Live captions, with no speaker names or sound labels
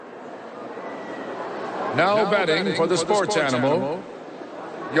Now betting for the sports animal,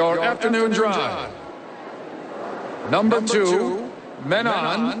 your afternoon drive. Number 2, men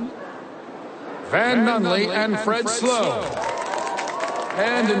on, Van Nunley and Fred Slow.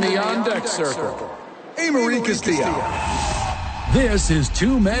 And in the on-deck circle, Amory Castillo. This is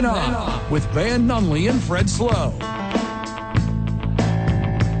Two Men On with Van Nunley and Fred Slow.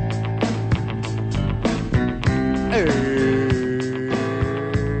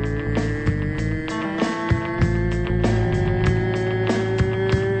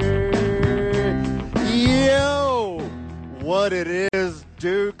 Yo, what it is,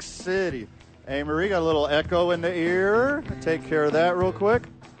 Duke City. Hey, Marie, got a little echo in the ear. Take care of that real quick.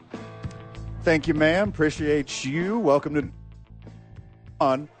 Thank you, ma'am. Appreciate you. Welcome to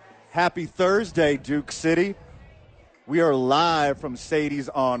on. Happy Thursday, Duke City. We are live from Sadies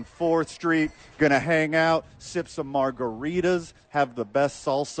on 4th Street. Gonna hang out, sip some margaritas, have the best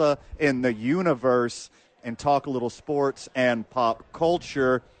salsa in the universe, and talk a little sports and pop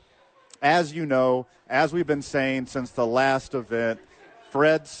culture. As you know, as we've been saying since the last event,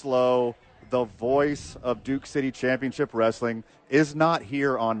 Fred Slow, the voice of Duke City Championship Wrestling, is not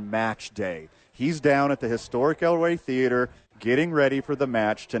here on match day. He's down at the historic Elway Theater getting ready for the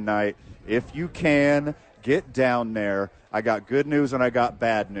match tonight. If you can, get down there. I got good news and I got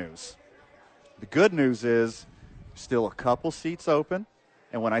bad news. The good news is still a couple seats open.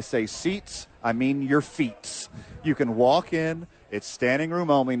 And when I say seats, I mean your feet. You can walk in. It's standing room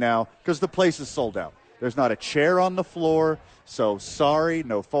only now because the place is sold out. There's not a chair on the floor. So sorry,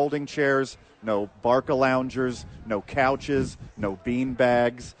 no folding chairs, no Barca loungers, no couches, no bean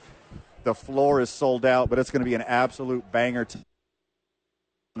bags. The floor is sold out, but it's going to be an absolute banger.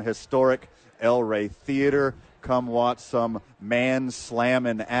 Historic El Rey Theater. Come watch some man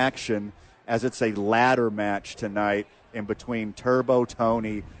slamming action as it's a ladder match tonight in between Turbo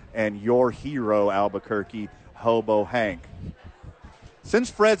Tony and your hero, Albuquerque, Hobo Hank.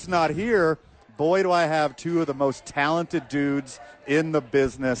 Since Fred's not here, boy, do I have two of the most talented dudes in the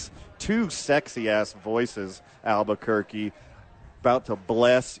business. Two sexy-ass voices, Albuquerque, about to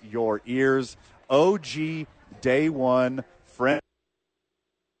bless your ears. OG Day One, friend,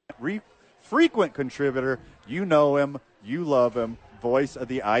 frequent contributor. You know him. You love him. Voice of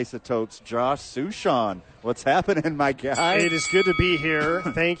the Isotopes, Josh Sushan. What's happening, my guy? It is good to be here.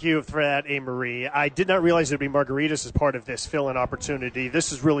 Thank you for that, Marie. I did not realize there'd be margaritas as part of this fill-in opportunity.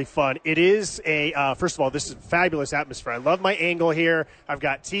 This is really fun. It is first of all, this is a fabulous atmosphere. I love my angle here. I've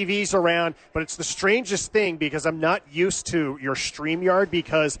got TVs around, but it's the strangest thing because I'm not used to your StreamYard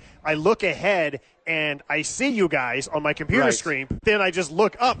because I look ahead and I see you guys on my computer screen. Then I just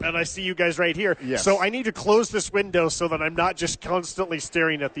look up and I see you guys right here. Yes. So I need to close this window so that I'm not just constantly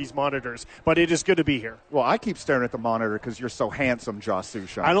staring at these monitors. But it is good to be here. Well, I keep staring at the monitor because you're so handsome, Josh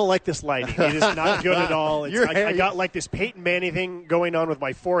Sushan. I don't like this lighting. It is not good at all. I got like this Peyton Manning thing going on with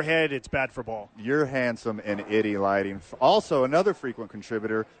my forehead. It's bad for ball. You're handsome and itty lighting. Also, another frequent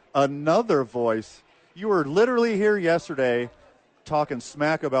contributor, another voice. You were literally here yesterday talking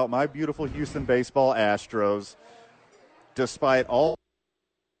smack about my beautiful Houston baseball Astros. Despite all,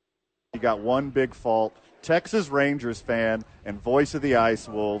 you got one big fault. Texas Rangers fan and voice of the Ice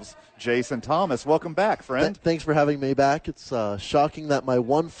Wolves, Jason Thomas. Welcome back, friend. Thanks for having me back. It's shocking that my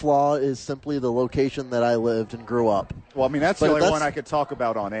one flaw is simply the location that I lived and grew up. Well, I mean, that's the only one I could talk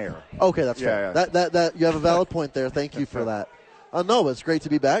about on air. Okay, that's fair. Yeah. That you have a valid point there. Thank you for that. No, it's great to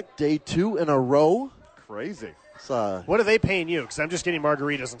be back. Day 2 in a row. Crazy. What are they paying you? Because I'm just getting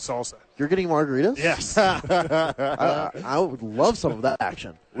margaritas and salsa. You're getting margaritas? Yes. I would love some of that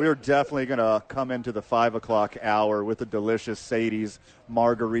action. We're definitely going to come into the 5 o'clock hour with a delicious Sadies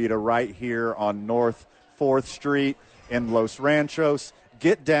margarita right here on North 4th Street in Los Ranchos.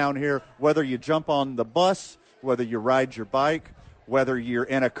 Get down here, whether you jump on the bus, whether you ride your bike, whether you're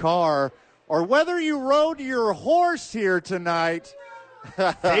in a car, or whether you rode your horse here tonight.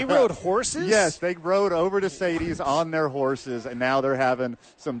 They rode horses? Yes, they rode over to Sadies on their horses, and now they're having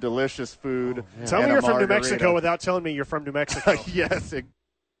some delicious food. Tell me you're from New Mexico without telling me you're from New Mexico. Yes.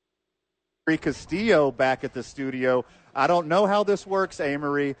 Castillo back at the studio. I don't know how this works,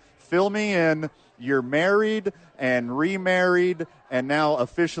 Amory. Fill me in. You're married and remarried and now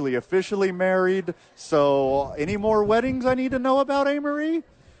officially married. So any more weddings I need to know about, Amory?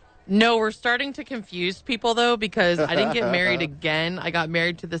 No, we're starting to confuse people, though, because I didn't get married again. I got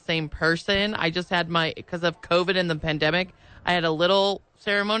married to the same person. I just had because of COVID and the pandemic, I had a little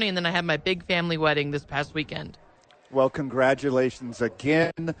ceremony, and then I had my big family wedding this past weekend. Well, congratulations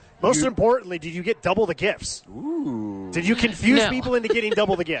again. Most importantly, did you get double the gifts? Ooh. Did you confuse people into getting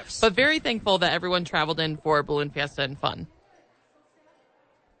double the gifts? But very thankful that everyone traveled in for Balloon Fiesta and fun.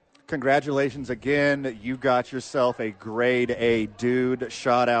 Congratulations again. You got yourself a grade A dude.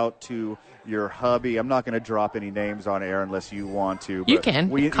 Shout out to your hubby. I'm not going to drop any names on air unless you want to. You can.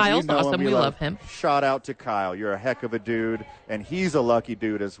 Kyle's know awesome. We love him. Shout out to Kyle. You're a heck of a dude, and he's a lucky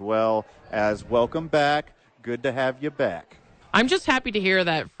dude as well. As welcome back. Good to have you back. I'm just happy to hear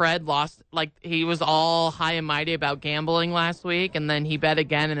that Fred lost. Like, he was all high and mighty about gambling last week, and then he bet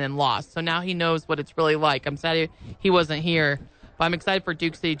again and then lost. So now he knows what it's really like. I'm sad he wasn't here. But I'm excited for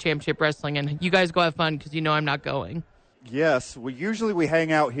Duke City Championship Wrestling, and you guys go have fun because you know I'm not going. Yes, we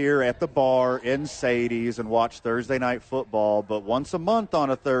hang out here at the bar in Sadies and watch Thursday night football, but once a month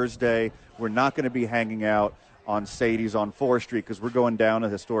on a Thursday, we're not going to be hanging out on Sadies on 4th Street because we're going down to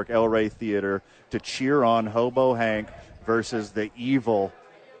historic El Rey Theater to cheer on Hobo Hank versus the Evil.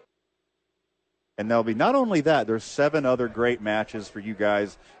 And there'll be not only that, there's 7 other great matches for you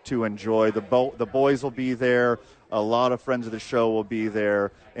guys to enjoy. The boys will be there. A lot of friends of the show will be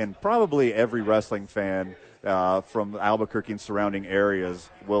there. And probably every wrestling fan from Albuquerque and surrounding areas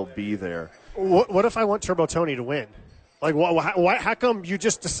will be there. What if I want Turbo Tony to win? Like, how come you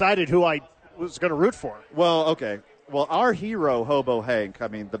just decided who I was going to root for? Well, okay. Well, our hero, Hobo Hank, I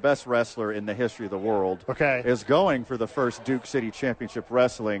mean, the best wrestler in the history of the world, is going for the first Duke City Championship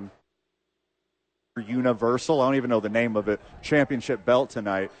Wrestling Universal, I don't even know the name of it, championship belt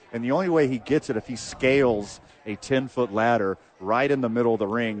tonight. And the only way he gets it if he scales a 10-foot ladder right in the middle of the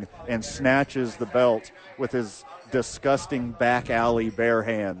ring and snatches the belt with his disgusting back alley bare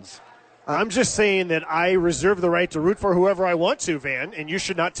hands. I'm just saying that I reserve the right to root for whoever I want to, Van, and you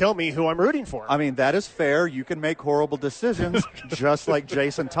should not tell me who I'm rooting for. I mean, that is fair. You can make horrible decisions just like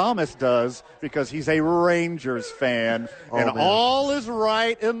Jason Thomas does because he's a Rangers fan, and all is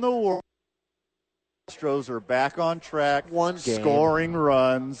right in the world. Astros are back on track. One game. Scoring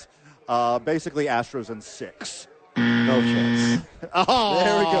runs. Basically, Astros in 6. No chance. Oh,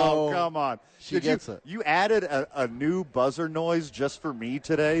 there we go. Come on. She gets it. You added a new buzzer noise just for me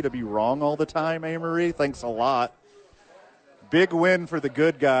today to be wrong all the time, Marie. Thanks a lot. Big win for the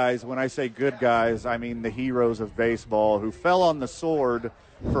good guys. When I say good guys, I mean the heroes of baseball who fell on the sword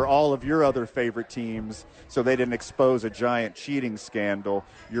for all of your other favorite teams so they didn't expose a giant cheating scandal.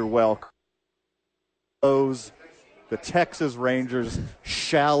 You're welcome. The Texas Rangers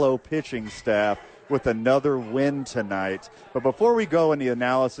shallow pitching staff with another win tonight. But before we go in the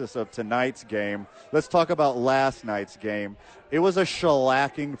analysis of tonight's game, let's talk about last night's game. It was a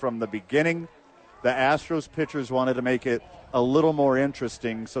shellacking from the beginning. The Astros pitchers wanted to make it a little more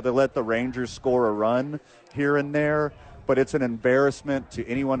interesting, so they let the Rangers score a run here and there. But it's an embarrassment to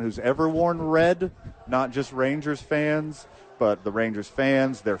anyone who's ever worn red, not just Rangers fans, but the Rangers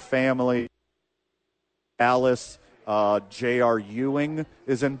fans, their family. Dallas, J.R. Ewing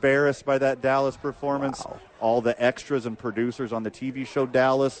is embarrassed by that Dallas performance. Wow. All the extras and producers on the TV show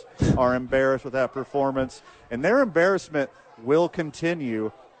Dallas are embarrassed with that performance. And their embarrassment will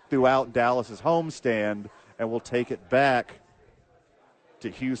continue throughout Dallas's homestand, and we'll take it back to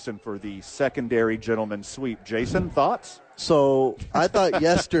Houston for the secondary gentleman sweep. Jason, thoughts? So I thought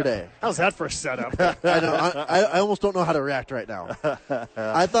yesterday. How's that for a setup? I know. I almost don't know how to react right now.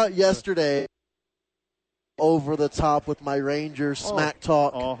 I thought yesterday over the top with my Rangers smack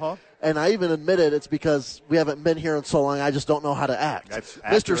talk. And I even admitted it's because we haven't been here in so long, I just don't know how to act. That's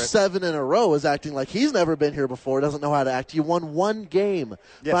Mr. 7 in a row is acting like he's never been here before, doesn't know how to act. You won 1 game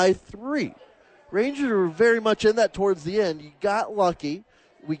by 3. Rangers were very much in that towards the end. You got lucky.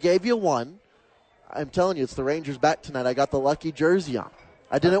 We gave you 1. I'm telling you, it's the Rangers back tonight. I got the lucky jersey on.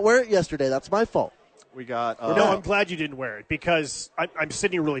 I didn't wear it yesterday. That's my fault. We got. No, I'm glad you didn't wear it because I'm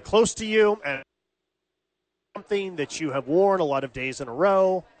sitting really close to you and something that you have worn a lot of days in a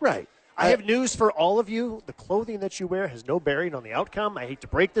row. Right. I have news for all of you. The clothing that you wear has no bearing on the outcome. I hate to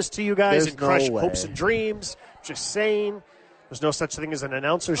break this to you guys and crush hopes and dreams. Just saying, there's no such thing as an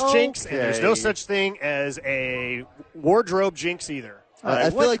announcer's jinx, and there's no such thing as a wardrobe jinx either. I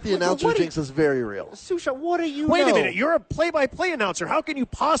feel like the announcer jinx is very real. Susha, what do you Wait a minute. You're a play-by-play announcer. How can you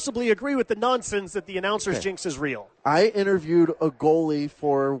possibly agree with the nonsense that the announcer's jinx is real? I interviewed a goalie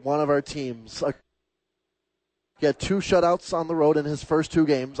for one of our teams. He had 2 shutouts on the road in his first 2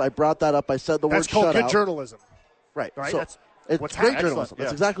 games. I brought that up. I said the word shutout. That's called good journalism. Right. Right? So That's it's great journalism. Yeah.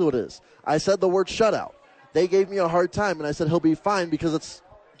 That's exactly what it is. I said the word shutout. They gave me a hard time, and I said he'll be fine because it's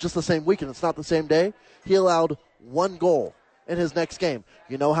just the same weekend. It's not the same day. He allowed 1 goal in his next game.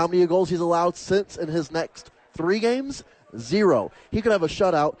 You know how many goals he's allowed since in his next 3 games? 0. He could have a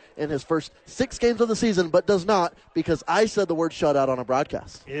shutout in his first 6 games of the season, but does not because I said the word shutout on a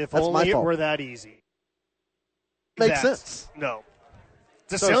broadcast. If That's only my fault. it were that easy. Makes sense. No.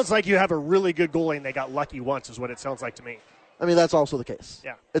 It sounds like you have a really good goalie and they got lucky once is what it sounds like to me. I mean, that's also the case.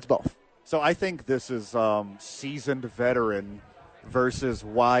 Yeah. It's both. So I think this is seasoned veteran versus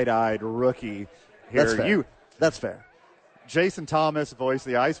wide-eyed rookie here. That's fair. That's fair. Jason Thomas, voice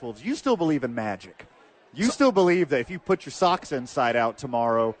of the Ice Wolves, you still believe in magic. You still believe that if you put your socks inside out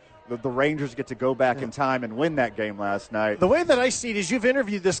tomorrow, the Rangers get to go back in time and win that game last night. The way that I see it is you've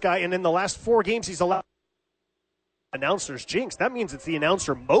interviewed this guy, and in the last 4 games he's allowed announcer's jinx. That means it's the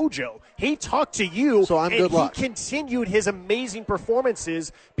announcer mojo. He talked to you, so I'm and good luck. He continued his amazing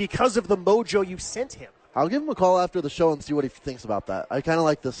performances because of the mojo you sent him. I'll give him a call after the show and see what he thinks about that. I kind of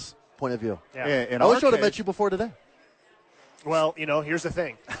like this point of view. Yeah. I wish I would have met you before today. Well, here's the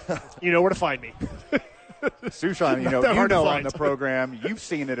thing. You know where to find me. Sushan, on the program, you've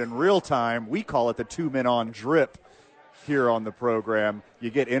seen it in real time. We call it the 2 men on drip here on the program. You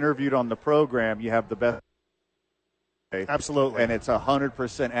get interviewed on the program, you have the best. Absolutely. And it's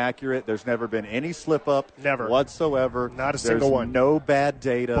 100% accurate. There's never been any slip up Never. whatsoever. Not a single one. No bad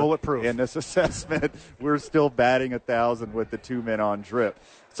data. Bulletproof. In this assessment. We're still batting 1,000 with the 2 men on drip.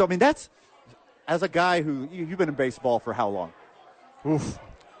 So, I mean, that's, as a guy who, you've been in baseball for how long? Oof.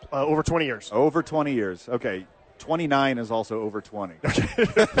 Over 20 years. Over 20 years. Okay. 29 is also over 20.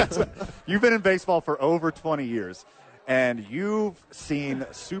 You've been in baseball for over 20 years, and you've seen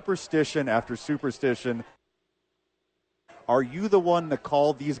superstition after superstition. Are you the one to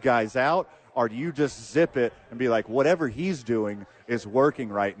call these guys out, or do you just zip it and be like, whatever he's doing is working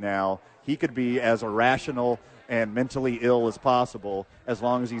right now? He could be as irrational and mentally ill as possible as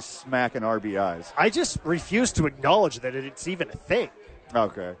long as he's smacking RBIs. I just refuse to acknowledge that it's even a thing.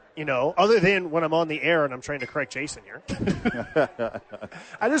 Okay. Other than when I'm on the air and I'm trying to correct Jason here.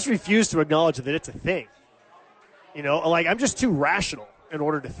 I just refuse to acknowledge that it's a thing. I'm just too rational in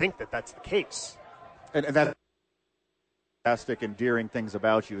order to think that that's the case. And that's fantastic, endearing things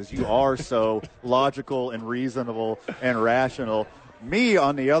about you is you are so logical and reasonable and rational. Me,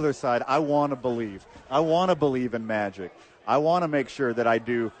 on the other side, I want to believe. I want to believe in magic. I want to make sure that I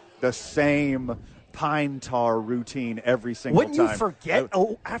do the same pine tar routine every single time. Wouldn't you forget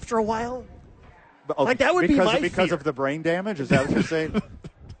after a while? That would because, be my because fear. of the brain damage? Is that what you're saying?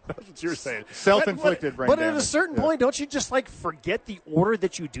 That's what you're saying. Self-inflicted brain damage. But at a certain point, don't you just forget the order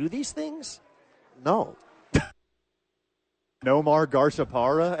that you do these things? No. Nomar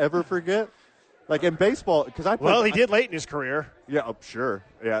Garciaparra ever forget? Like in baseball, because he did late in his career. Yeah, sure.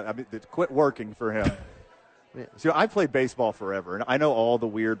 Yeah, I mean, it quit working for him. So I played baseball forever, and I know all the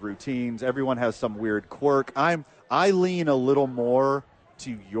weird routines. Everyone has some weird quirk. I lean a little more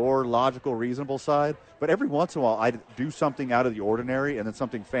to your logical, reasonable side, but every once in a while I'd do something out of the ordinary, and then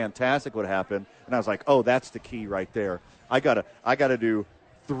something fantastic would happen, and I was like, oh, that's the key right there. I gotta do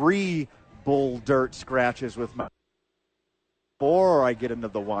 3 bull dirt scratches with my before I get into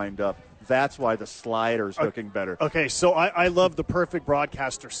the wind-up. That's why the slider's hooking better. Okay, so I love the perfect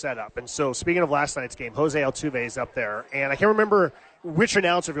broadcaster setup. And so speaking of last night's game, Jose Altuve is up there. And I can't remember which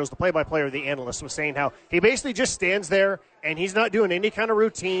announcer, if it was the play-by-play or the analyst, was saying how he basically just stands there and he's not doing any kind of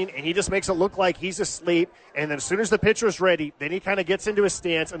routine and he just makes it look like he's asleep. And then as soon as the pitcher's ready, then he kind of gets into his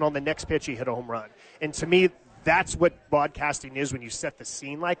stance, and on the next pitch he hit a home run. And to me, that's what broadcasting is when you set the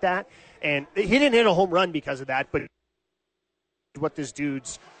scene like that. And he didn't hit a home run because of that, but what this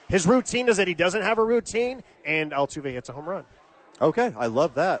dude's his routine is that he doesn't have a routine, and Altuve hits a home run. Okay, I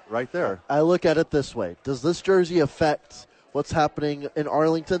love that right there. I look at it this way. Does this jersey affect what's happening in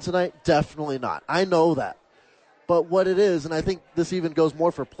Arlington tonight? Definitely not. I know that. But what it is, and I think this even goes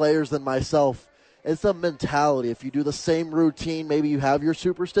more for players than myself, it's a mentality. If you do the same routine, maybe you have your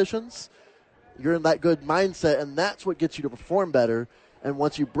superstitions, you're in that good mindset, and that's what gets you to perform better. And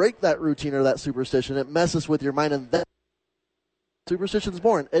once you break that routine or that superstition, it messes with your mind, and then superstition's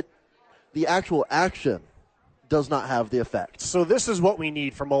born. The actual action does not have the effect. So this is what we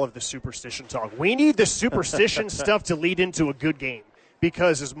need from all of the superstition talk. We need the superstition stuff to lead into a good game.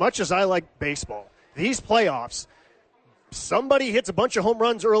 Because as much as I like baseball, these playoffs, somebody hits a bunch of home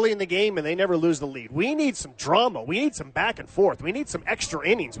runs early in the game and they never lose the lead. We need some drama. We need some back and forth. We need some extra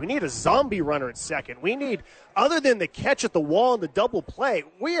innings. We need a zombie runner at second. We need, other than the catch at the wall and the double play,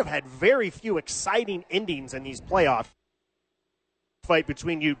 we have had very few exciting endings in these playoffs. Fight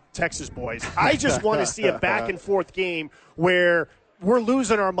between you Texas boys. I just want to see a back and forth game where we're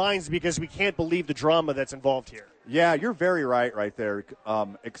losing our minds because we can't believe the drama that's involved here. Yeah, you're very right there.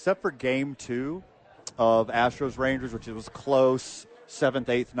 Except for game 2 of Astros Rangers, which was close, 7th,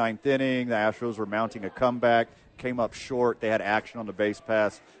 8th, 9th inning. The Astros were mounting a comeback, came up short. They had action on the base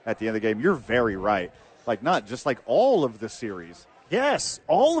pass at the end of the game. You're very right. Not just all of the series. Yes,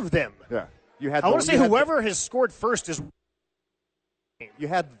 all of them. Yeah. I want to say whoever has scored first is. You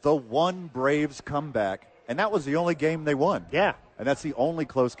had the one Braves comeback, and that was the only game they won. Yeah. And that's the only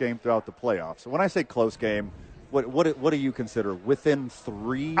close game throughout the playoffs. So when I say close game, what do you consider within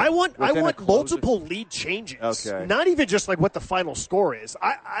 3? I want multiple lead changes. Okay. Not even just like what the final score is.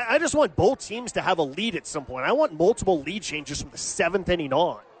 I just want both teams to have a lead at some point. I want multiple lead changes from the 7th inning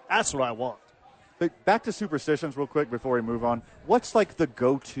on. That's what I want. But back to superstitions real quick before we move on. What's like the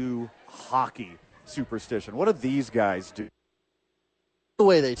go-to hockey superstition? What do these guys do? The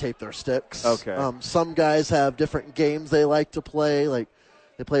way they tape their sticks. Okay. Some guys have different games they like to play. Like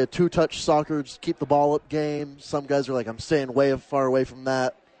they play a 2-touch soccer, just keep the ball up game. Some guys are like, I'm staying way far away from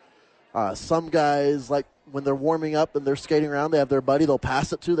that. Some guys, like when they're warming up and they're skating around, they have their buddy they'll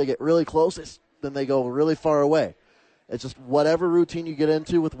pass it to. They get really close, then they go really far away. It's just whatever routine you get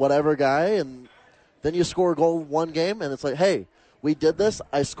into with whatever guy, and then you score a goal one game, and it's like, hey, we did this.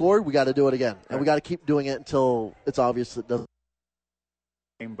 I scored. We got to do it again. And we got to keep doing it until it's obvious it doesn't.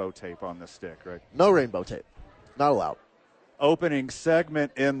 Rainbow tape on the stick, right? No rainbow tape. Not allowed. Opening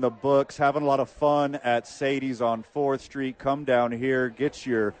segment in the books. Having a lot of fun at Sadies on 4th Street. Come down here. Get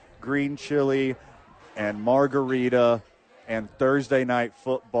your green chili and margarita and Thursday night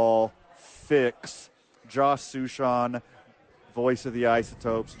football fix. Josh Sushan, voice of the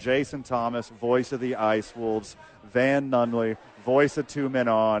Isotopes. Jason Thomas, voice of the Ice Wolves. Van Nunley, voice of 2 Men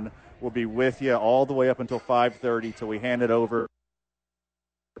On. We'll be with you all the way up until 5:30 till we hand it over.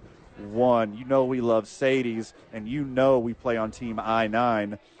 You know we love Sadies, and you know we play on Team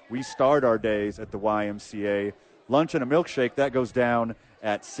I-9. We start our days at the YMCA. Lunch and a milkshake, that goes down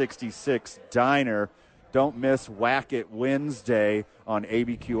at 66 Diner. Don't miss Whack It Wednesday on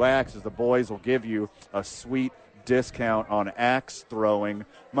ABQ Axe, as the boys will give you a sweet discount on axe throwing.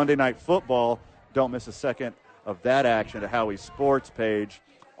 Monday Night Football, don't miss a second of that action at Howie's Sports page.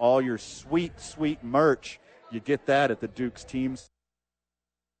 All your sweet, sweet merch, you get that at the Duke's Teams.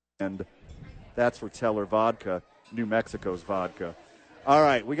 And that's for Teller Vodka, New Mexico's vodka. All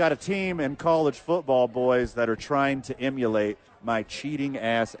right, we got a team in college football, boys, that are trying to emulate my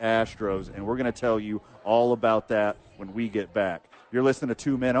cheating-ass Astros, and we're going to tell you all about that when we get back. You're listening to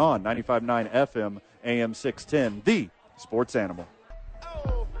 2 Men On, 95.9 FM, AM 610, the Sports Animal.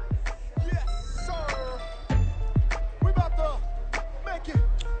 Oh, yes, sir. We about to make it.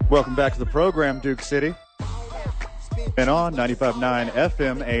 Welcome back to the program, Duke City. And on 95.9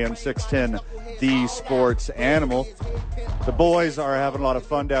 FM, AM 610, the Sports Animal. The boys are having a lot of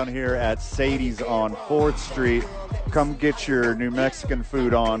fun down here at Sadie's on 4th Street. Come get your New Mexican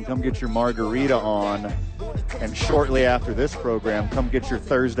food on. Come get your margarita on. And shortly after this program, come get your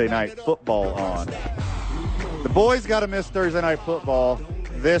Thursday night football on. The boys got to miss Thursday night football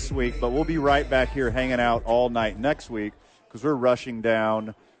this week, but we'll be right back here hanging out all night next week because we're rushing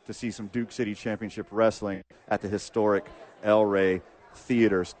down to see some Duke City Championship Wrestling at the historic El Rey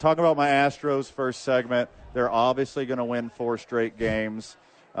Theaters. Talking about my Astros first segment, they're obviously going to win 4 straight games.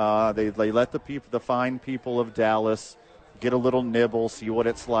 They let the fine people of Dallas get a little nibble, see what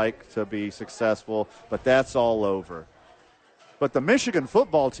it's like to be successful, but that's all over. But the Michigan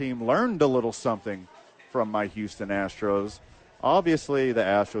football team learned a little something from my Houston Astros. Obviously, the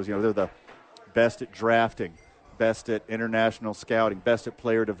Astros, they're the best at drafting, best at international scouting, best at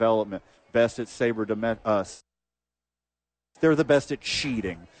player development, best at they're the best at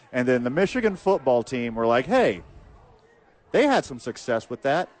cheating. And then the Michigan football team were like, hey, they had some success with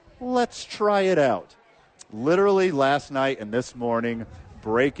that. Let's try it out. Literally last night and this morning,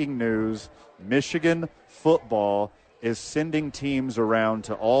 breaking news, Michigan football is sending teams around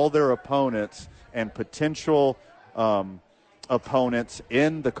to all their opponents and potential opponents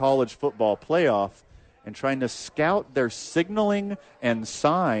in the college football playoff and trying to scout their signaling and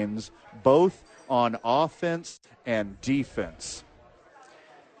signs both on offense and defense.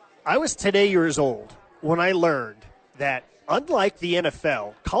 I was 10 years old when I learned that, unlike the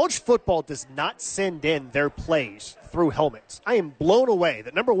NFL, college football does not send in their plays through helmets. I am blown away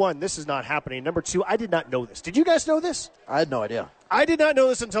that, number one, this is not happening. Number two, I did not know this. Did you guys know this? I had no idea. I did not know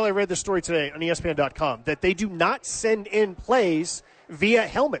this until I read the story today on ESPN.com, that they do not send in plays via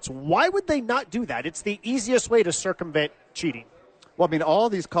helmets. Why would they not do that? It's the easiest way to circumvent cheating. Well, I mean, all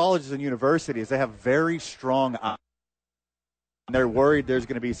these colleges and universities, they have very strong eyes. They're worried there's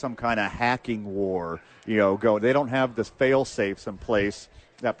going to be some kind of hacking war, go. They don't have the fail-safes in place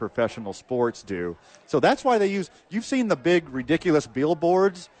that professional sports do. So that's why you've seen the big, ridiculous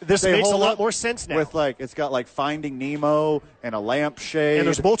billboards. This makes a lot more sense now. With it's got Finding Nemo and a lampshade. And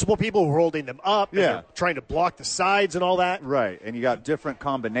there's multiple people who are holding them up. Yeah. And trying to block the sides and all that. Right. And you got different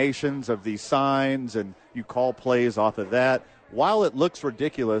combinations of these signs, and you call plays off of that. While it looks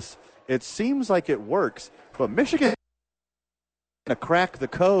ridiculous, it seems like it works. But Michigan to crack the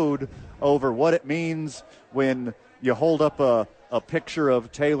code over what it means when you hold up a picture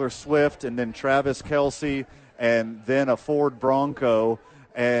of Taylor Swift and then Travis Kelce and then a Ford Bronco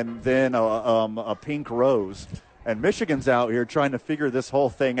and then a pink rose. And Michigan's out here trying to figure this whole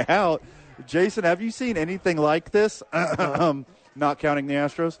thing out. Jason, have you seen anything like this? Not counting the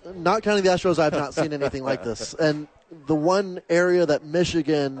Astros? Not counting the Astros, I've not seen anything like this. And the one area that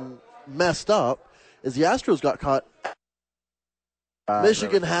Michigan messed up is the Astros got caught.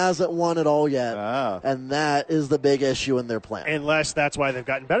 Michigan hasn't won it all yet, and that is the big issue in their plan. Unless that's why they've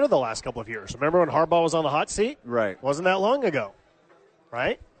gotten better the last couple of years. Remember when Harbaugh was on the hot seat? Right. Wasn't that long ago,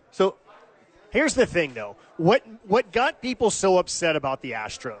 right? So here's the thing, though. What got people so upset about the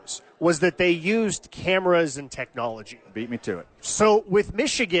Astros was that they used cameras and technology. Beat me to it. So with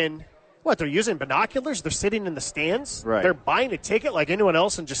Michigan, they're using binoculars? They're sitting in the stands? Right. They're buying a ticket like anyone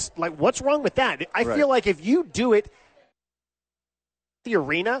else and just, what's wrong with that? I feel like if you do it the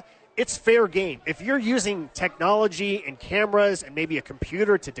arena, it's fair game. If you're using technology and cameras and maybe a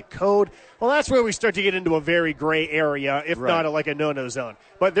computer to decode, well, that's where we start to get into a very gray area, if not a no-no zone.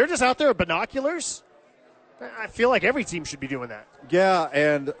 But they're just out there with binoculars. I feel like every team should be doing that. Yeah,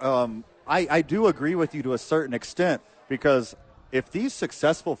 and I do agree with you to a certain extent, because if these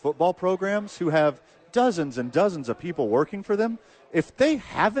successful football programs who have dozens and dozens of people working for them, if they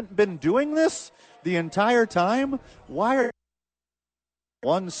haven't been doing this the entire time, why are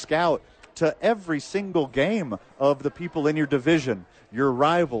one scout to every single game of the people in your division, your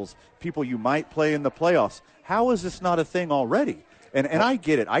rivals, people you might play in the playoffs? How is this not a thing already? And I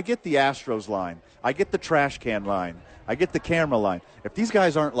get it. I get the Astros line. I get the trash can line. I get the camera line. If these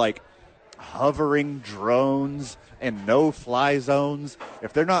guys aren't hovering drones and no-fly zones,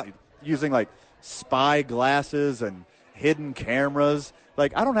 if they're not using spy glasses and hidden cameras, I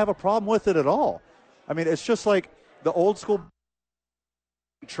don't have a problem with it at all. I mean, it's just like the old school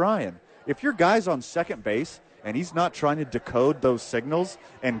trying. If your guy's on second base and he's not trying to decode those signals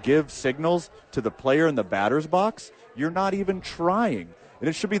and give signals to the player in the batter's box, you're not even trying. And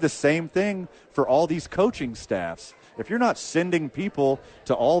it should be the same thing for all these coaching staffs. If you're not sending people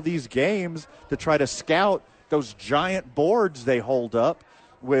to all these games to try to scout those giant boards they hold up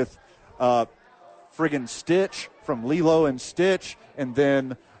with friggin' Stitch from Lilo and Stitch, and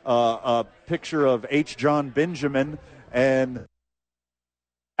then a picture of H. John Benjamin and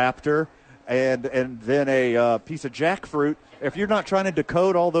Raptor, and then a piece of jackfruit. If you're not trying to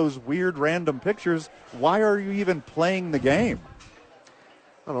decode all those weird random pictures, why are you even playing the game?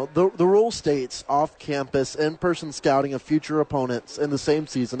 I don't know. The rule states off-campus, in-person scouting of future opponents in the same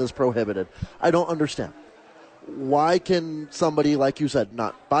season is prohibited. I don't understand. Why can somebody, like you said,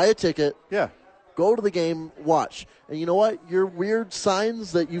 not buy a ticket, go to the game, watch? And you know what? Your weird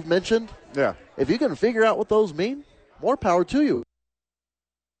signs that you've mentioned, if you can figure out what those mean, more power to you.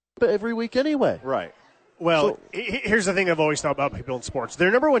 Every week anyway. Right. Well, here's the thing I've always thought about people in sports. Their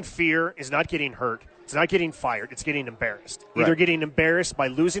number one fear is not getting hurt. It's not getting fired. It's getting embarrassed. Right. Either getting embarrassed by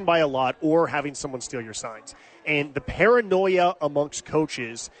losing by a lot or having someone steal your signs. And the paranoia amongst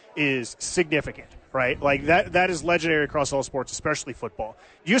coaches is significant, right? That is legendary across all sports, especially football.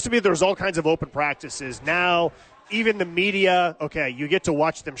 It used to be there was all kinds of open practices. Now, even the media, you get to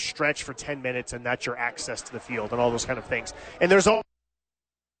watch them stretch for 10 minutes, and that's your access to the field and all those kind of things. And there's all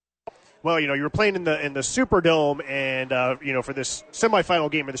you were playing in the Superdome and, for this semifinal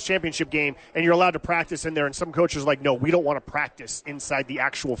game or this championship game, and you're allowed to practice in there, and some coaches are like, no, we don't want to practice inside the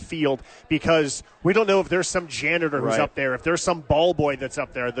actual field because we don't know if there's some janitor who's up there, if there's some ball boy that's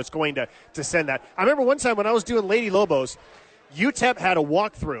up there that's going to send that. I remember one time when I was doing Lady Lobos, UTEP had a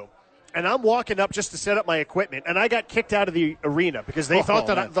walkthrough, and I'm walking up just to set up my equipment, and I got kicked out of the arena because they thought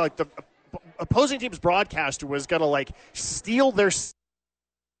that the opposing team's broadcaster was going to, steal their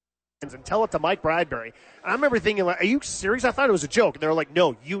and tell it to Mike Bradbury. And I remember thinking, are you serious? I thought it was a joke. And they were like,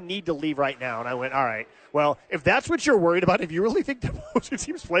 no, you need to leave right now. And I went, all right. Well, if that's what you're worried about, if you really think the opposing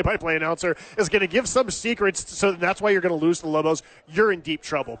team's play-by-play announcer is going to give some secrets so that's why you're going to lose to the Lobos, you're in deep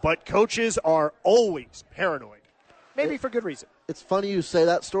trouble. But coaches are always paranoid, maybe for good reason. It's funny you say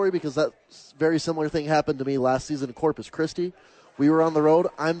that story because that very similar thing happened to me last season in Corpus Christi. We were on the road.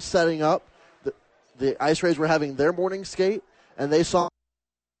 I'm setting up. The Ice Rays were having their morning skate, and they saw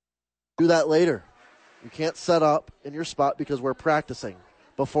do that later. You can't set up in your spot because we're practicing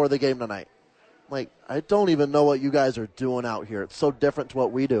before the game tonight. I don't even know what you guys are doing out here. It's so different to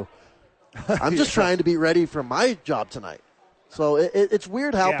what we do. I'm just trying to be ready for my job tonight. So it's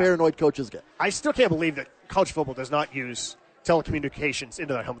weird how paranoid coaches get. I still can't believe that college football does not use telecommunications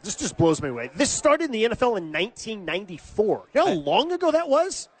into their helmet. This just blows me away. This started in the NFL in 1994. You know how long ago that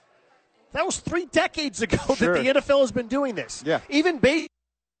was? That was 3 decades ago Sure. that the NFL has been doing this. Yeah. Even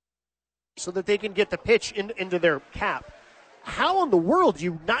so that they can get the pitch into their cap. How in the world do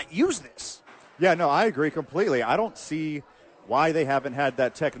you not use this? Yeah, no, I agree completely. I don't see why they haven't had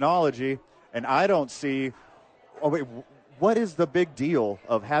that technology, and I don't see what is the big deal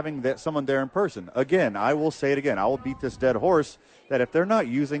of having someone there in person? Again, I will say it again. I will beat this dead horse that if they're not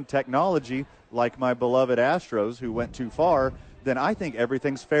using technology like my beloved Astros who went too far, then I think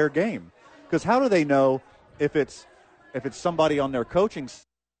everything's fair game. Because how do they know if it's somebody on their coaching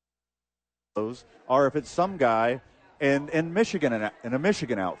or if it's some guy in Michigan in a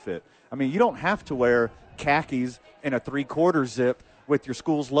Michigan outfit? I mean, you don't have to wear khakis and a 3/4 zip with your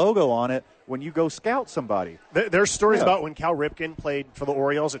school's logo on it when you go scout somebody. There's stories about when Cal Ripken played for the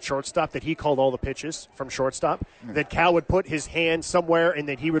Orioles at shortstop that he called all the pitches from shortstop, that Cal would put his hand somewhere and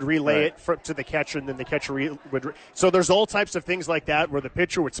then he would relay it to the catcher, and then the catcher would. So there's all types of things like that where the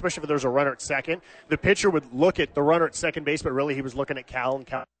pitcher would, especially if there's a runner at second, the pitcher would look at the runner at second base, but really he was looking at Cal, and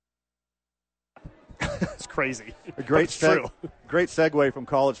Cal. It's crazy. A great true. Great segue from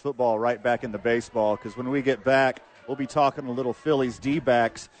college football right back into baseball, because when we get back, we'll be talking a little Phillies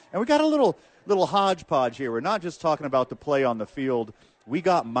D-backs, and we got a little hodgepodge here. We're not just talking about the play on the field. We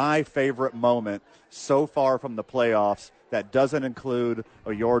got my favorite moment so far from the playoffs that doesn't include a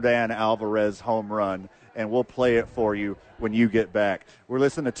Yordan Alvarez home run, and we'll play it for you when you get back. We're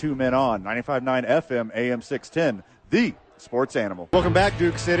listening to Two Men On, 95.9 FM, AM 610, the Sports Animal. Welcome back,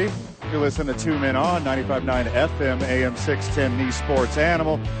 Duke City. You're listening to Two Men On, 95.9 FM, AM 610, the Sports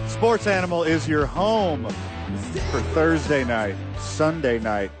Animal. Sports Animal is your home for Thursday night, Sunday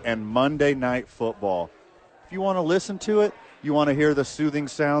night, and Monday night football. If you want to listen to it, you want to hear the soothing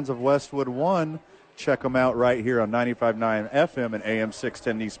sounds of Westwood One, check them out right here on 95.9 FM and AM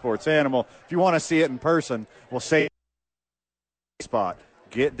 610, the Sports Animal. If you want to see it in person, we'll say spot.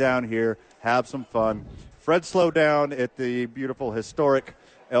 Get down here, have some fun. Fred slowed down at the beautiful historic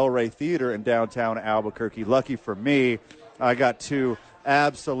El Rey Theater in downtown Albuquerque. Lucky for me, I got two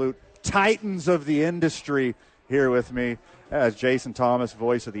absolute titans of the industry here with me, as Jason Thomas,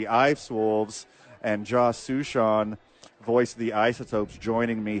 voice of the Ice Wolves, and Josh Sushan, voice of the Isotopes,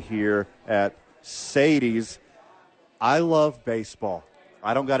 joining me here at Sadies. I love baseball.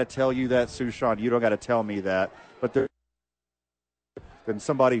 I don't got to tell you that, Sushan. You don't got to tell me that. But there's been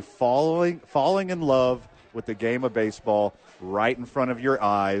somebody falling in love with the game of baseball right in front of your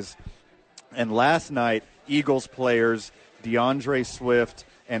eyes. And last night, Eagles players DeAndre Swift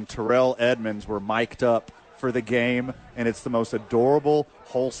and Terrell Edmonds were mic'd up for the game, and it's the most adorable,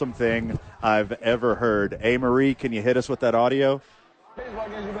 wholesome thing I've ever heard. A. Marie, can you hit us with that audio? Baseball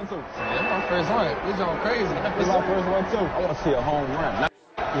games you been to? That's my first one. This is crazy. This is my first one, too. I want to see a home run.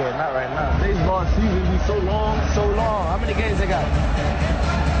 Yeah, not right now. Baseball season be so long, so long. How many games they got?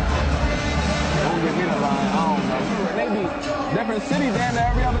 Don't get me the line. I don't know. Maybe different cities down there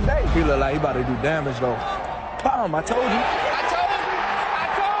every other day. He look like he about to do damage, though. Bam, I told you.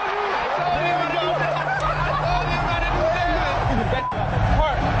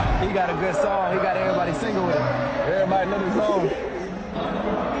 He got a good song. He got everybody singing with him. Everybody know the song.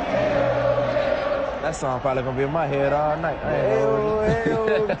 That song probably gonna be in my head all night. Okay.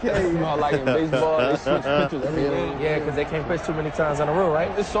 You know, like in baseball, they switch pitches every game. Yeah, because they can't pitch too many times in a row,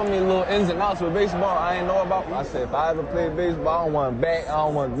 right? There's so many little ins and outs with baseball I ain't know about. I said, if I ever play baseball, I don't want back. I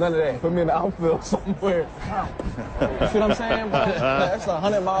don't want none of that. Put me in the outfield somewhere. You see what I'm saying, bro? That's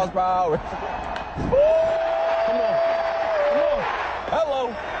 100 miles per hour. Come on.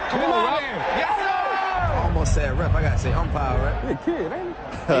 Hello. Come on, right? Yes, sir. I almost said rep. I gotta say umpire, right? He a kid, ain't he?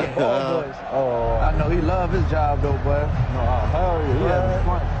 Yeah, ball boys. Oh, I know he love his job though, boy. No, hell yeah, he having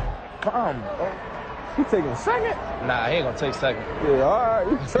fun. Come, he taking second? Nah, he ain't gonna take second. Yeah, all right.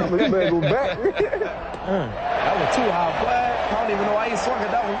 You tell me, you better go back. That was too high flag. I don't even know why he swung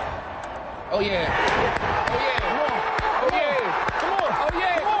at that one. Oh yeah. Oh yeah. Come on. Oh yeah. Come on. Oh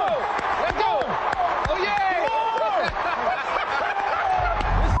yeah. Come on. Let's go. Oh yeah.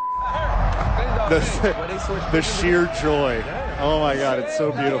 The sheer joy. Oh, my God, it's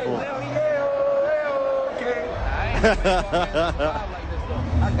so beautiful. I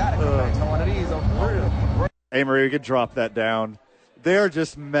got to come back to one of these, for real. Hey, Marie, we could drop that down. They're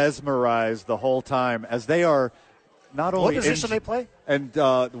just mesmerized the whole time as they are not only. What position they play? And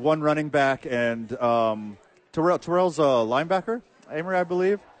one running back, and Terrell's a linebacker, Amory, I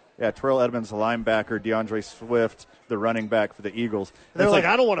believe. Yeah, Terrell Edmonds, the linebacker, DeAndre Swift, the running back for the Eagles. They're like,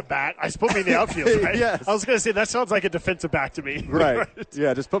 I don't want to bat. I just put me in the outfield, right? Yes. I was going to say, that sounds like a defensive back to me. Right.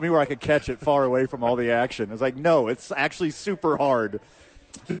 Yeah, just put me where I could catch it far away from all the action. It's like, no, it's actually super hard.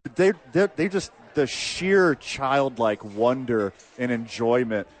 They just, the sheer childlike wonder and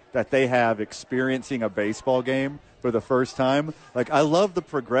enjoyment that they have experiencing a baseball game for the first time. Like, I love the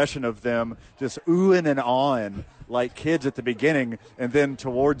progression of them just oohing and awing like kids at the beginning, and then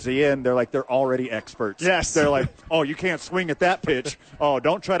towards the end, they're already experts. Yes. They're like, oh, you can't swing at that pitch. Oh,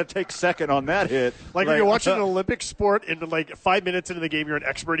 don't try to take second on that hit. Like when you're watching an Olympic sport and 5 minutes into the game, you're an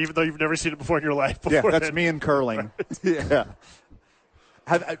expert, even though you've never seen it before in your life. Yeah, that's me in curling. Yeah.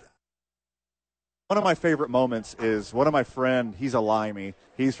 One of my favorite moments is one of my friend, he's a Limey.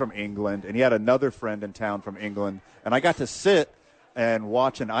 He's from England, and he had another friend in town from England. And I got to sit and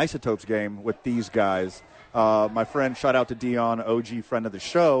watch an Isotopes game with these guys. My friend, shout out to Dion, OG friend of the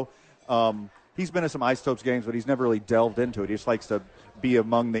show. He's been to some Isotopes games, but he's never really delved into it. He just likes to be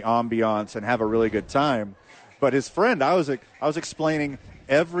among the ambiance and have a really good time. But his friend, I was explaining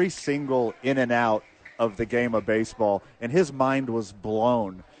every single in and out of the game of baseball, and his mind was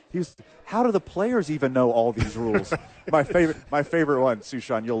blown. How do the players even know all these rules? my favorite one,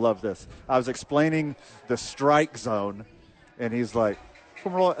 Sushan, you'll love this. I was explaining the strike zone, and he's like,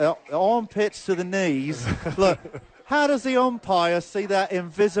 from arm pitch to the knees. Look, how does the umpire see that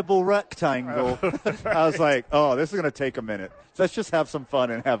invisible rectangle? I was like, oh, this is going to take a minute. Let's just have some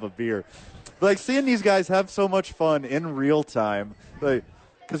fun and have a beer. Like, seeing these guys have so much fun in real time, because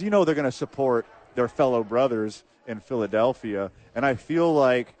they're going to support their fellow brothers in Philadelphia, and I feel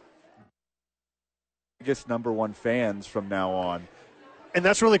like biggest number one fans from now on. And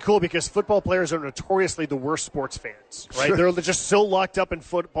that's really cool because football players are notoriously the worst sports fans, right? Sure. They're just so locked up in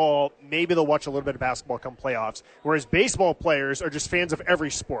football, maybe they'll watch a little bit of basketball come playoffs, whereas baseball players are just fans of every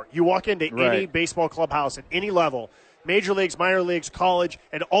sport. You walk into any baseball clubhouse at any level, major leagues, minor leagues, college,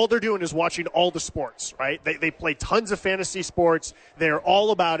 and all they're doing is watching all the sports, right? They play tons of fantasy sports. They're all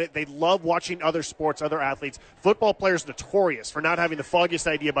about it. They love watching other sports, other athletes. Football players notorious for not having the foggiest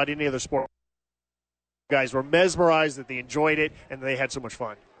idea about any other sport. Guys were mesmerized that they enjoyed it and they had so much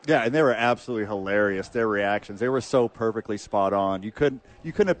fun. Yeah, and they were absolutely hilarious. Their reactions, they were so perfectly spot on. You couldn't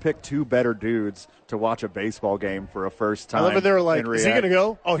have picked two better dudes to watch a baseball game for a first time. I love when they were like, "Is he going to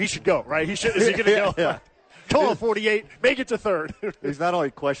go? Oh, he should go, right? Is he going to go? Yeah. Call him 48, make it to third." He's not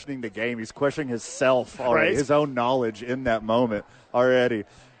only questioning the game, he's questioning himself already, right? His own knowledge in that moment already.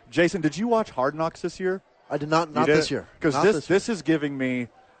 Jason, did you watch Hard Knocks this year? I did not. Not this year. Because this is giving me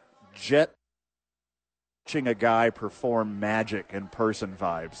watching a guy perform magic in person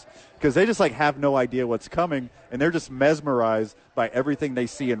vibes, because they just have no idea what's coming, and they're just mesmerized by everything they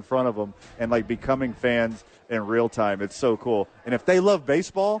see in front of them and becoming fans in real time. It's so cool. And if they love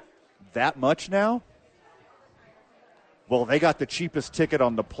baseball that much now, well, they got the cheapest ticket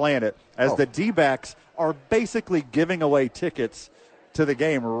on the planet, as the D-backs are basically giving away tickets to the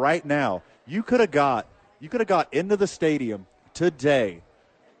game right now. You could have got into the stadium today,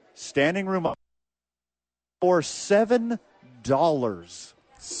 standing room up, for $7.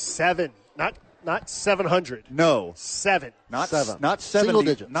 $7, not 700. No, 7. not seven. Not 70. Single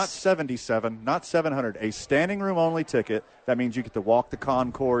digits. Not 77. Not 700. A standing room only ticket. That means you get to walk the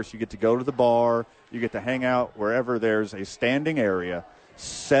concourse. You get to go to the bar. You get to hang out wherever there's a standing area.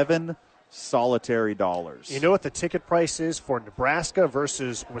 $7 solitary dollars. You know what the ticket price is for Nebraska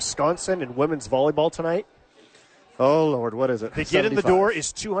versus Wisconsin in women's volleyball tonight? Oh Lord, what is it? To get in the door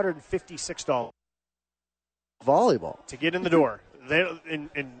is $256. Volleyball. To get in the door. In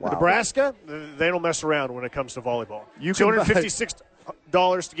Nebraska, they don't mess around when it comes to volleyball.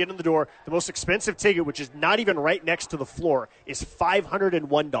 $256 to get in the door. The most expensive ticket, which is not even right next to the floor, is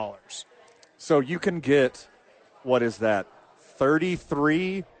 $501. So you can get, what is that,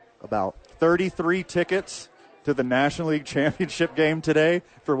 33 tickets to the National League Championship game today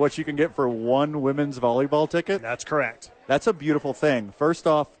for what you can get for one women's volleyball ticket? That's correct. That's a beautiful thing. First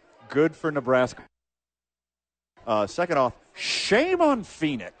off, good for Nebraska. Second off, shame on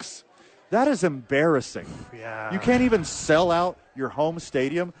Phoenix. That is embarrassing. Yeah. You can't even sell out your home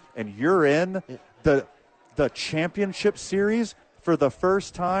stadium, and you're in the championship series for the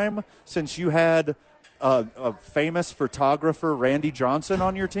first time since you had a famous photographer, Randy Johnson,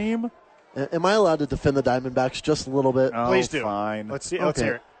 on your team. Am I allowed to defend the Diamondbacks just a little bit? Oh, Please do. Fine. Let's hear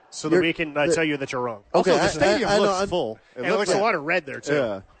it. So that we can tell you that you're wrong. Also, Okay, the stadium I looks know, full. And it looks a lot of red there, too.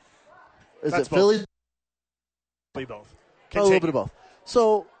 Yeah. Is That's it Philly? Both. A little bit of both.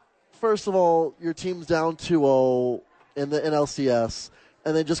 So, first of all, your team's down 2-0 in the NLCS,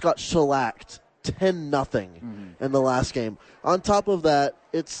 and they just got shellacked 10-0 in the last game. On top of that,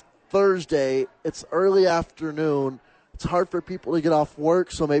 it's Thursday. It's early afternoon. It's hard for people to get off work,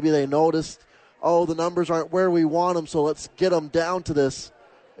 so maybe they noticed, the numbers aren't where we want them, so let's get them down to this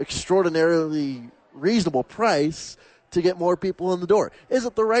extraordinarily reasonable price to get more people in the door. Is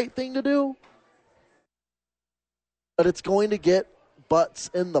it the right thing to do? But it's going to get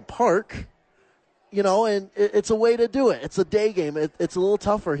butts in the park, and it's a way to do it. It's a day game. It's a little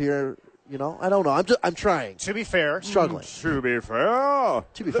tougher here. I don't know. I'm trying. To be fair, struggling. To be fair,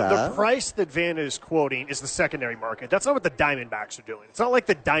 the price that Van is quoting is the secondary market. That's not what the Diamondbacks are doing. It's not like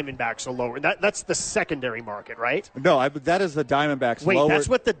the Diamondbacks are lower. That's the secondary market, right? No, that is the Diamondbacks. Wait, lower. that's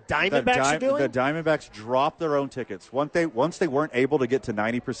what the Diamondbacks are doing? The Diamondbacks dropped their own tickets. Once they weren't able to get to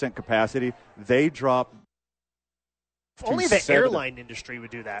 90% capacity, they dropped. If only the airline industry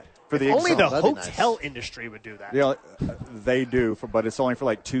would do that. Only the hotel industry would do that. Yeah, they do, but it's only for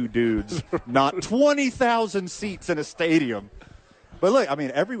like 2 dudes, not 20,000 seats in a stadium. But look, I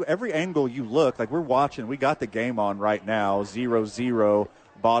mean, every angle you look, like we're watching, we got the game on right now, 0-0,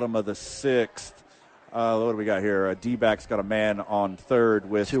 bottom of the 6th. What do we got here? D-back's got a man on third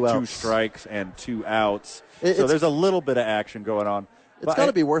with 2 strikes and 2 outs. So there's a little bit of action going on. It's got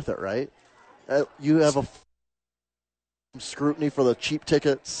to be worth it, right? You have scrutiny for the cheap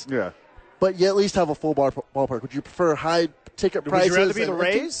tickets. Yeah. But you at least have a full ballpark. Would you prefer high ticket prices? Would you rather be the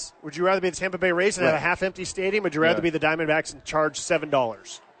Rays? Would you rather be the Tampa Bay Rays and have a half-empty stadium? Would you rather be the Diamondbacks and charge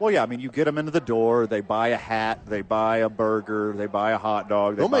 $7? Well, yeah, I mean, you get them into the door. They buy a hat. They buy a burger. They buy a hot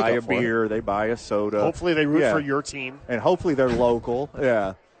dog. They buy a beer. They buy a soda. Hopefully they root for your team. And hopefully they're local.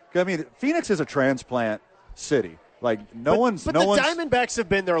 Yeah. I mean, Phoenix is a transplant city. Like, But the Diamondbacks have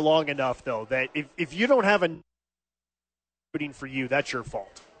been there long enough, though, that if you don't have a rooting for you, that's your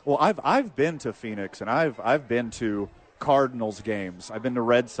fault. Well, I've been to Phoenix, and I've been to Cardinals games. I've been to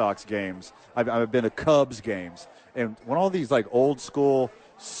Red Sox games. I've been to Cubs games. And when all these like old school,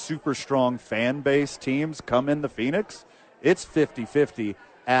 super strong fan base teams come into Phoenix, it's 50-50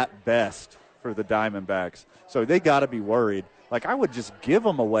 at best for the Diamondbacks. So they got to be worried. Like, I would just give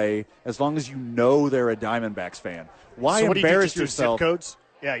them away as long as you know they're a Diamondbacks fan. Why so embarrass Zip yourself? codes?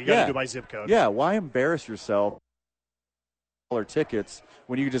 Yeah, you got to do by zip code. Yeah, why embarrass yourself? Tickets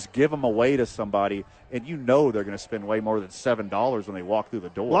when you just give them away to somebody and you know they're going to spend way more than $7 when they walk through the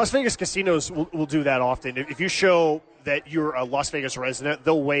door. Las Vegas casinos will do that often. If you show that you're a Las Vegas resident,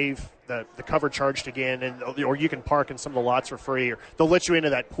 they'll waive the cover charged again, or you can park in some of the lots for free, or they'll let you into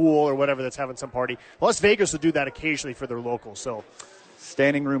that pool or whatever that's having some party. Las Vegas will do that occasionally for their locals. So,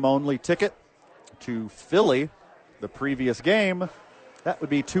 standing room only ticket to Philly, the previous game, that would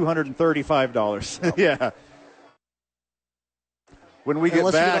be $235. Yeah. When we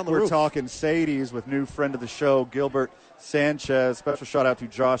get back, we're talking Sadies with new friend of the show, Gilbert Sanchez. Special shout-out to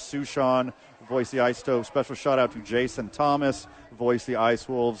Josh Sushan, voice the Ice Stove. Special shout-out to Jason Thomas, voice the Ice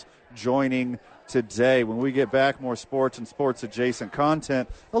Wolves, joining today. When we get back, more sports and sports-adjacent content,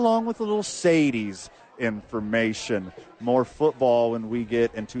 along with a little Sadies information. More football when we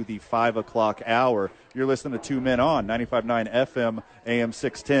get into the 5 o'clock hour. You're listening to 2 Men On, 95.9 FM, AM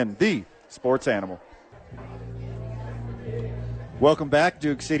 610, the Sports Animal. Welcome back,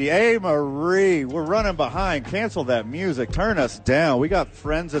 Duke City. Hey, Marie, we're running behind. Cancel that music. Turn us down. We got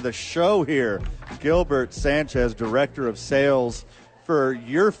friends of the show here. Gilbert Sanchez, Director of Sales for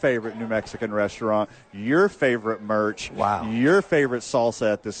your favorite New Mexican restaurant, your favorite merch, your favorite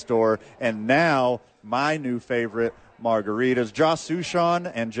salsa at the store, and now my new favorite, margaritas. Josh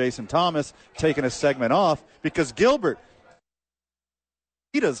Sushan and Jason Thomas taking a segment off because Gilbert,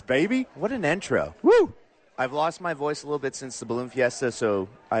 margaritas, baby. What an intro. Woo! I've lost my voice a little bit since the Balloon Fiesta, so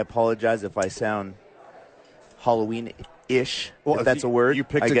I apologize if I sound Halloween-ish, if that's a word. You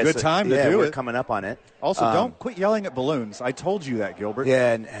picked a good time to do it. We're coming up on it. Also, don't quit yelling at balloons. I told you that, Gilbert.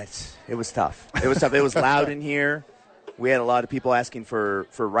 Yeah, and it was tough. It was tough. It was loud in here. We had a lot of people asking for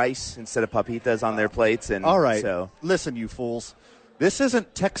rice instead of papitas on their plates. And all right, so listen, you fools. This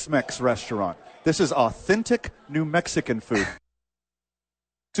isn't Tex-Mex restaurant. This is authentic New Mexican food.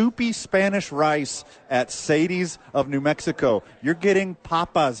 Soupy Spanish rice at Sadies of New Mexico. You're getting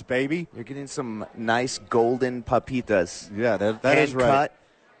papas, baby. You're getting some nice golden papitas. Yeah, that is right.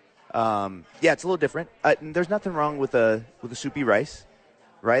 Yeah, it's a little different. There's nothing wrong with a soupy rice,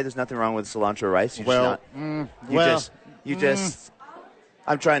 right? There's nothing wrong with cilantro rice.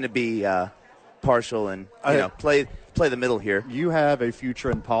 I'm trying to be partial and play the middle here. You have a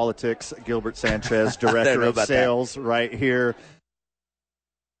future in politics, Gilbert Sanchez, Director of Sales, right here.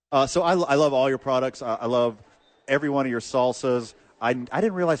 So I love all your products. I love every one of your salsas. I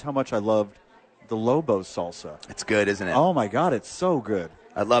didn't realize how much I loved the Lobo's salsa. It's good, isn't it? Oh, my God, it's so good.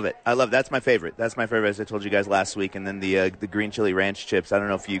 I love it. That's my favorite. That's my favorite, as I told you guys last week. And then the green chili ranch chips. I don't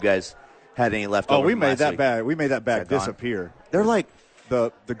know if you guys had any left over. Oh, we made that bag disappear. They're like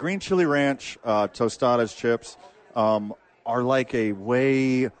the green chili ranch tostadas chips are like a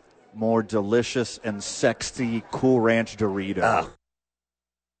way more delicious and sexy Cool Ranch Dorito.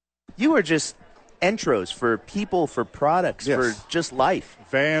 You are just intros for people, for products, for just life.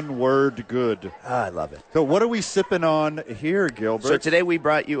 Van Word good. I love it. So what are we sipping on here, Gilbert? So today we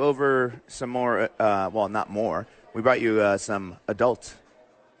brought you over some more, not more. We brought you some adult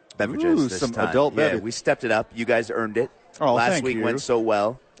beverages this time. Adult beverages. We stepped it up. You guys earned it. Oh, Last thank week you. went so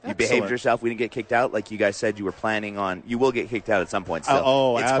well. You behaved Excellent. yourself. We didn't get kicked out like you guys said you were planning on. You will get kicked out at some point.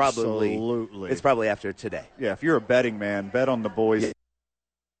 So Absolutely. It's probably after today. Yeah, if you're a betting man, bet on the boys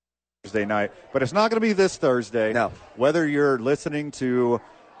Thursday night. But it's not going to be this Thursday. No. Whether you're listening to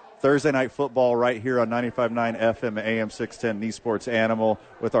Thursday Night Football right here on 95.9 FM AM 610, the Sports Animal,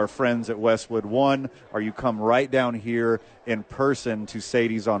 with our friends at Westwood One, or you come right down here in person to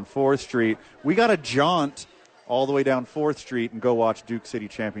Sadies on 4th Street, we got a jaunt all the way down 4th Street and go watch Duke City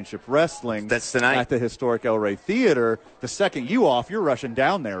Championship Wrestling. That's tonight. At the historic El Rey Theater. The second you off, you're rushing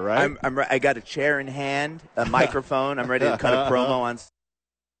down there, right? I got a chair in hand, a microphone. I'm ready to cut a promo on.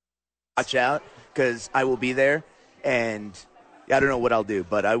 Watch out, because I will be there, and I don't know what I'll do,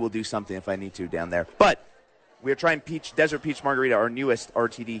 but I will do something if I need to down there. But we are trying Desert Peach Margarita, our newest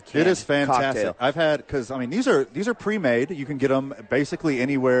RTD can. It is fantastic. Cocktail. I've had, because, these are pre-made. You can get them basically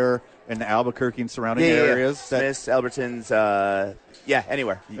anywhere in the Albuquerque and surrounding areas. Smith's, Albertsons,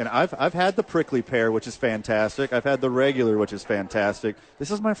 anywhere. And I've had the prickly pear, which is fantastic. I've had the regular, which is fantastic. This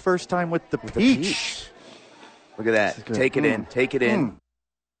is my first time with the peach. Look at that. Take it in. Take it in.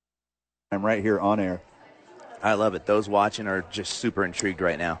 I'm right here on air. I love it. Those watching are just super intrigued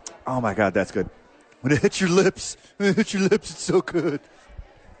right now. Oh, my God, that's good. When it hits your lips, it's so good.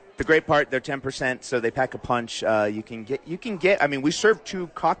 The great part, they're 10%, so they pack a punch. You can get. I mean, we serve 2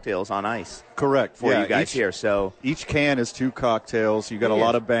 cocktails on ice. Correct. For you guys here. So each can is 2 cocktails. You got a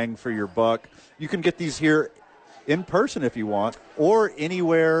lot of bang for your buck. You can get these here in person if you want, or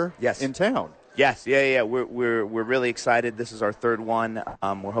anywhere in town. Yes, yeah. We're really excited. This is our 3rd one.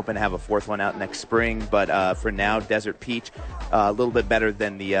 We're hoping to have a 4th one out next spring. But for now, Desert Peach, a little bit better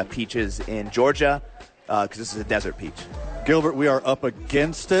than the peaches in Georgia, because this is a Desert Peach. Gilbert, we are up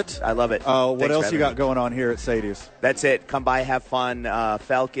against it. I love it. What else you got going on here at Sadies? That's it. Come by, have fun.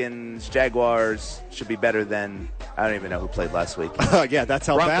 Falcons, Jaguars should be better than, I don't even know who played last week. Yeah, that's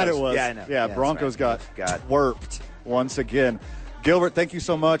how Broncos. bad it was. Yeah, I know. Yeah, Broncos got twerped once again. Gilbert, thank you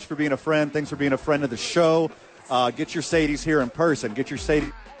so much for being a friend. Thanks for being a friend of the show. Get your Sadies here in person. Get your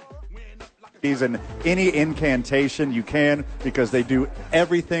Sadies in any incantation you can, because they do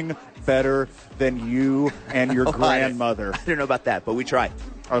everything better than you and your grandmother. I don't know about that, but we try.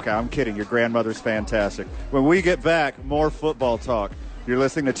 Okay, I'm kidding. Your grandmother's fantastic. When we get back, more football talk. You're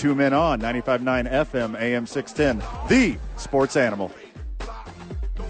listening to 2 Men On, 95.9 FM, AM 610, the Sports Animal.